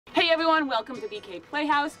Hey everyone, welcome to BK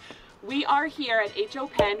Playhouse. We are here at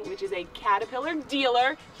H.O.Penn, which is a Caterpillar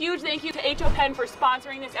dealer. Huge thank you to H.O.Penn for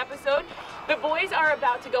sponsoring this episode. The boys are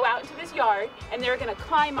about to go out into this yard and they're going to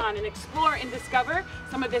climb on and explore and discover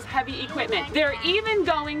some of this heavy equipment. They're even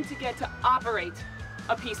going to get to operate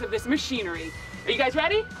a piece of this machinery. Are you guys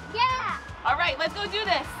ready? Yeah! All right, let's go do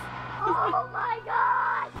this. Oh my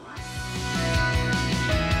God!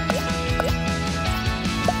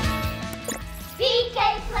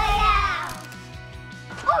 BK Playhouse!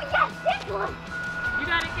 Oh yes, this one! You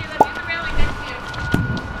got it, Caleb. There's a railing next to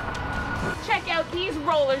you. Check out these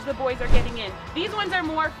rollers the boys are getting in. These ones are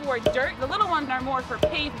more for dirt. The little ones are more for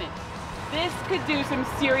pavement. This could do some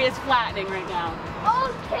serious flattening right now.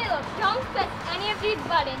 Oh, Caleb, don't press any of these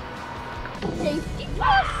buttons. Safety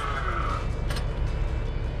first!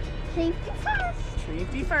 Safety first!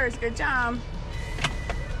 Safety first. Good job.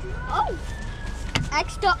 Oh!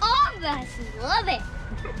 Extra armrest. Love it!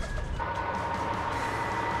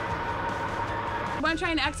 Want to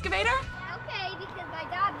try an excavator? Okay, because my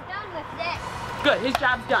job's done with this. Good, his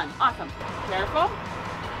job's done. Awesome. Careful.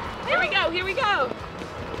 Here we go, here we go.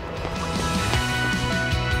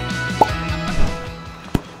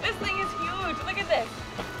 This thing is huge. Look at this.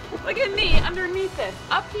 Look at me underneath this.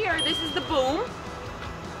 Up here, this is the boom.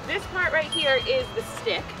 This part right here is the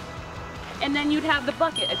stick. And then you'd have the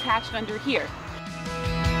bucket attached under here.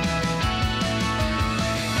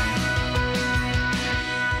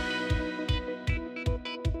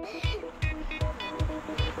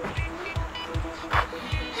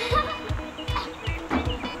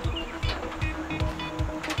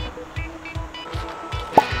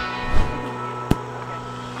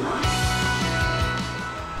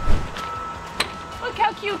 Look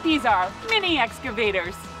how cute these are, mini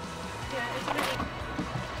excavators.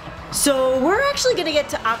 So we're actually gonna get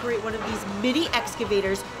to operate one of these mini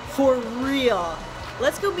excavators for real.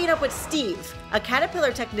 Let's go meet up with Steve, a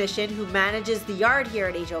Caterpillar technician who manages the yard here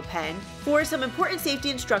at H.O.Penn, for some important safety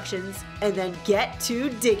instructions and then get to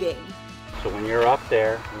digging. So when you're up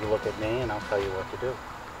there, you look at me and I'll tell you what to do.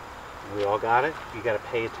 We all got it? You gotta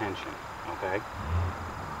pay attention, okay?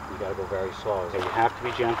 You gotta go very slow. So you have to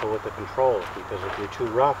be gentle with the controls because if you're too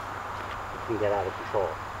rough, you can get out of control.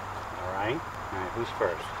 All right? All right, who's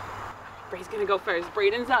first? Bray's gonna go first.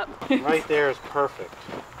 Brayden's up. Right there is perfect.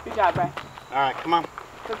 Good job, Bray. All right, come on.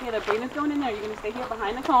 It's okay, Brayden's going in there. You're gonna stay here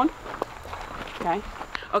behind the cone. Okay.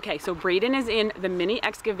 Okay, so Brayden is in the mini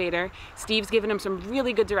excavator. Steve's given him some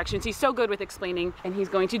really good directions. He's so good with explaining, and he's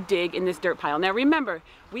going to dig in this dirt pile. Now remember,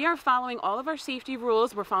 we are following all of our safety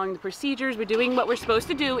rules. We're following the procedures. We're doing what we're supposed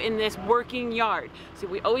to do in this working yard. So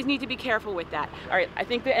we always need to be careful with that. All right, I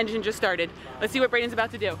think the engine just started. Let's see what Brayden's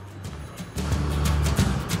about to do.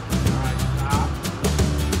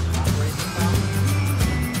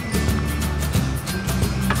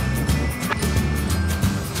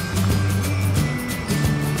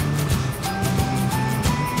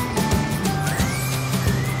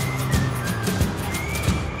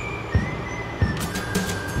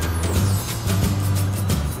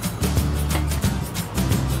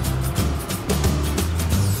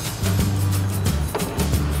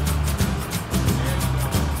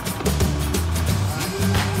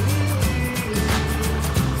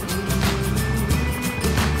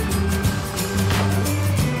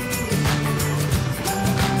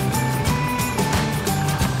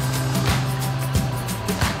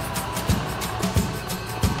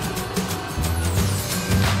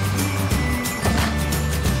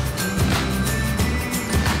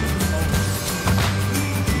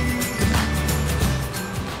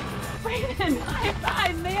 High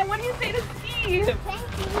five, man. What do you say to Steve?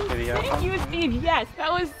 Thank you, Steve. Yes,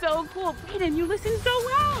 that was so cool. Brayden, you listened so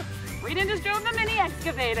well. Brayden just drove the mini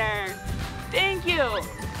excavator. Thank you.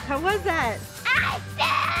 How was that?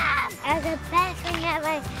 Awesome! That's the best thing I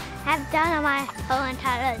ever have done on my whole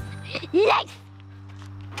entire life.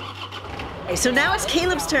 Okay, so now it's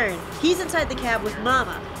Caleb's turn. He's inside the cab with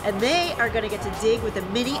Mama, and they are gonna get to dig with a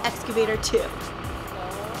mini excavator too.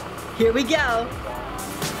 Here we go.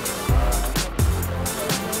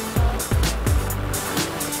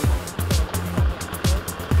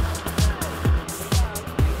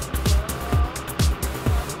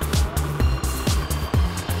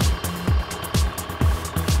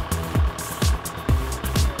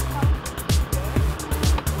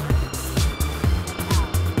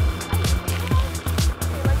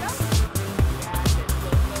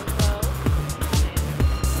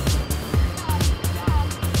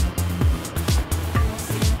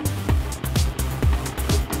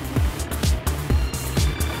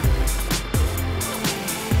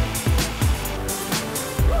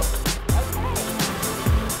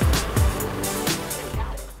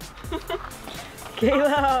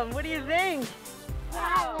 Caleb, what do you think?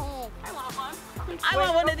 Wow. I want one. I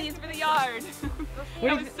want one of these for the yard.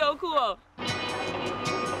 That was so cool.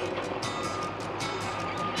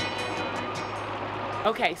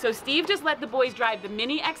 Okay, so Steve just let the boys drive the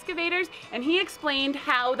mini excavators, and he explained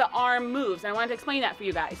how the arm moves. I wanted to explain that for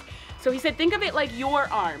you guys. So he said, think of it like your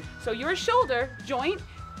arm. So your shoulder joint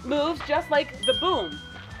moves just like the boom,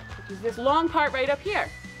 which is this long part right up here.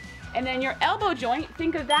 And then your elbow joint,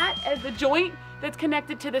 think of that as the joint that's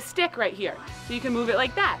connected to the stick right here. So you can move it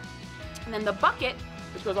like that. And then the bucket,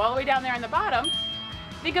 which goes all the way down there on the bottom,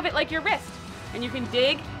 think of it like your wrist. And you can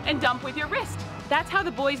dig and dump with your wrist. That's how the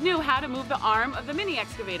boys knew how to move the arm of the mini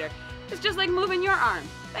excavator. It's just like moving your arm.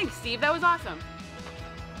 Thanks, Steve, that was awesome.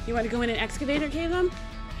 You want to go in an excavator, Caleb?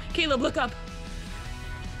 Caleb, look up.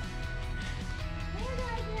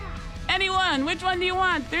 Anyone, which one do you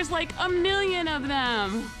want? There's like a million of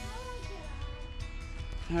them.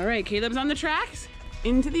 All right, Caleb's on the tracks.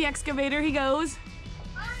 Into the excavator he goes.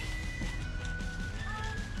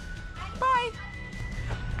 Bye.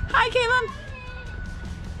 Hi, Caleb.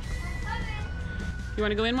 You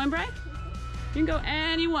want to go in one, Bray? You can go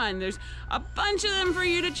any one. There's a bunch of them for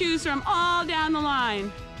you to choose from all down the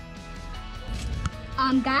line.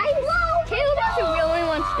 Guys, Caleb really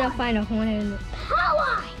wants to find a horn in it.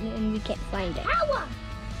 Power! And we can't find it. Power!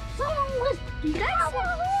 Someone was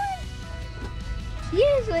power!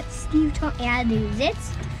 Here's what Steve taught me how to do.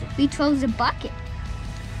 This, we chose a bucket.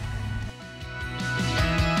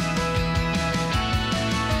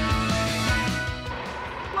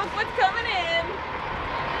 Look what's coming in.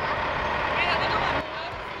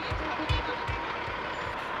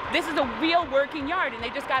 This is a real working yard, and they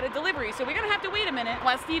just got a delivery, so we're gonna have to wait a minute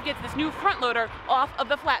while Steve gets this new front loader off of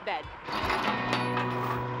the flatbed.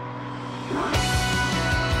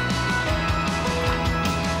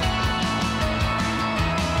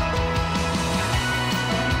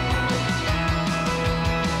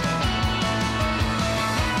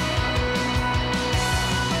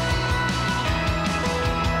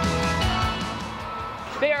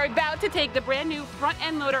 They are about to take the brand new front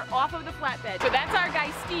end loader off of the flatbed. So that's our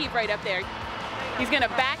guy Steve right up there. He's gonna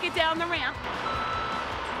back it down the ramp.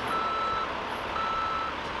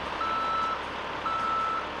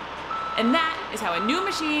 And that is how a new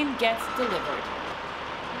machine gets delivered.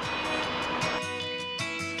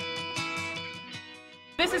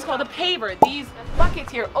 This is called a paver. These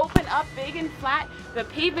buckets here open up big and flat. The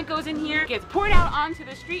pavement goes in here, gets poured out onto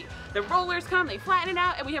the street. The rollers come, they flatten it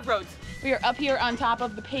out, and we have roads. We are up here on top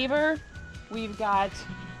of the paver. We've got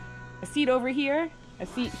a seat over here, a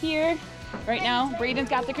seat here. Right now, Brayden's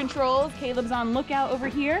got the controls. Caleb's on lookout over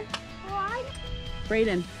here.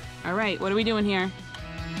 Brayden, all right, what are we doing here?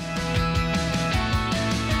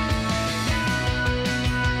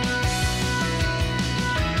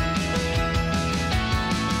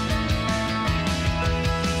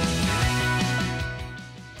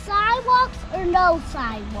 Sidewalks or no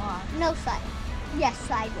sidewalks? No sidewalks. Yes,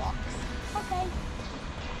 sidewalks. Okay.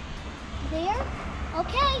 There?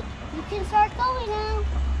 Okay, you can start going now.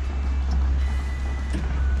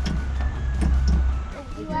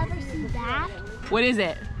 If you ever see that? What is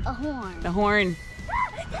it? A horn. The horn.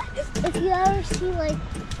 If you ever see like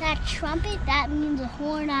that trumpet, that means a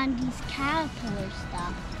horn on these caterpillar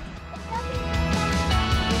stuff.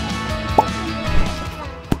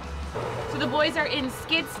 So the boys are in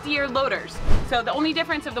skid steer loaders. So the only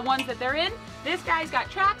difference of the ones that they're in, this guy's got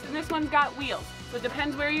tracks and this one's got wheels. So it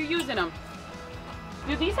depends where you're using them.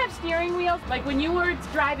 Do these have steering wheels? Like when you were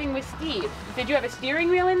driving with Steve, did you have a steering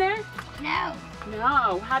wheel in there? No.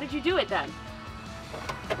 No. How did you do it then?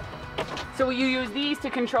 So will you use these to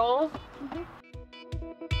control? Mm-hmm.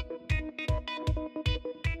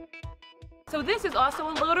 So this is also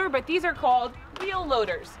a loader, but these are called wheel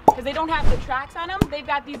loaders because they don't have the tracks on them. They've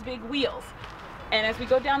got these big wheels. And as we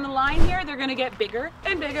go down the line here, they're gonna get bigger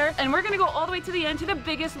and bigger. And we're gonna go all the way to the end to the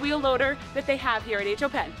biggest wheel loader that they have here at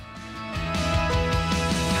H.O.Penn.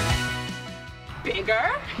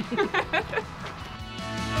 Bigger.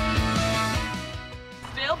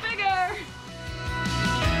 Still bigger.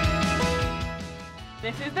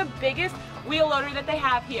 This is the biggest wheel loader that they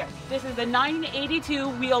have here. This is the 982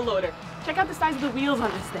 wheel loader. Check out the size of the wheels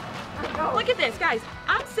on this thing. Look at this, guys.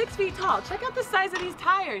 I'm 6 feet tall. Check out the size of these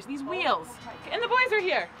tires, these wheels. And the boys are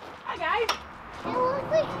here. Hi, guys. It looks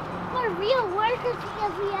like we're real workers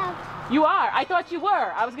because we have... You are. I thought you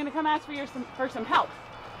were. I was going to come ask for some help.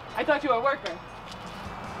 I thought you were a worker.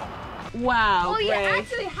 Wow, Oh, you Bray.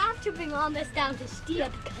 actually have to bring all this down to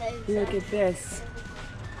Steve because... Look at this.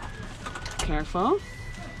 Careful.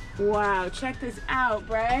 Wow, check this out,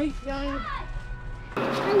 Bray. No.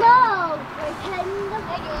 Hey, you want me to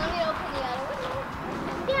open the other one?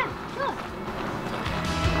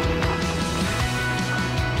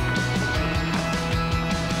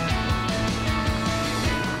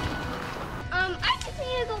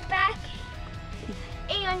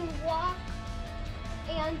 walk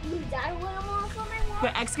and use that one also my walk?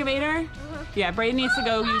 The excavator? Yeah, Brayden needs to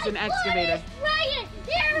go use an excavator. Brayden,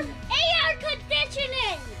 there's air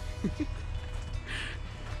conditioning! I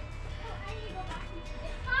need to go back.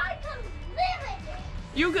 If I could live in it.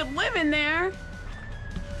 You could live in there.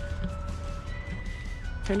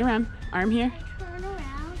 Turn around. Arm here. Turn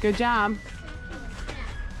around. Good job.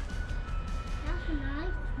 That's a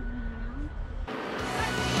nice turn around.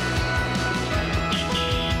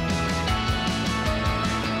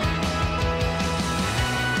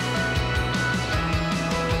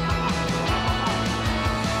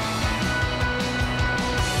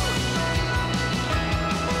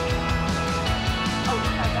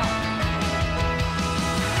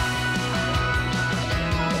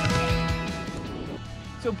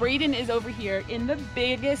 So Brayden is over here in the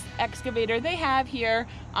biggest excavator they have here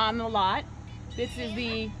on the lot. This is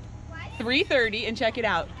the 330, and check it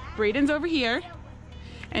out. Brayden's over here,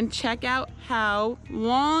 and check out how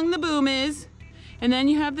long the boom is. And then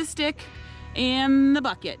you have the stick and the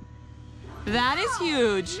bucket. That is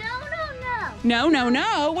huge. No.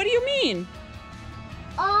 No. What do you mean?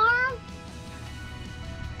 Arm,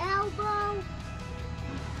 elbow,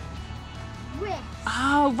 wrist.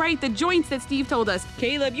 Oh, right, the joints that Steve told us.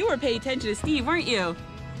 Kaleb, you were paying attention to Steve, weren't you?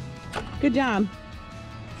 Good job.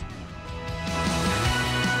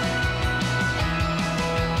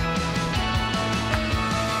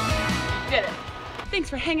 Did it. Thanks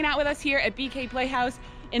for hanging out with us here at BK Playhouse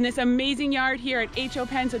in this amazing yard here at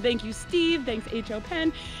H.O.Penn. So thank you, Steve. Thanks,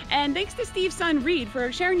 H.O.Penn. And thanks to Steve's son, Reed,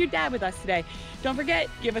 for sharing your dad with us today. Don't forget,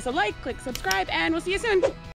 give us a like, click subscribe, and we'll see you soon.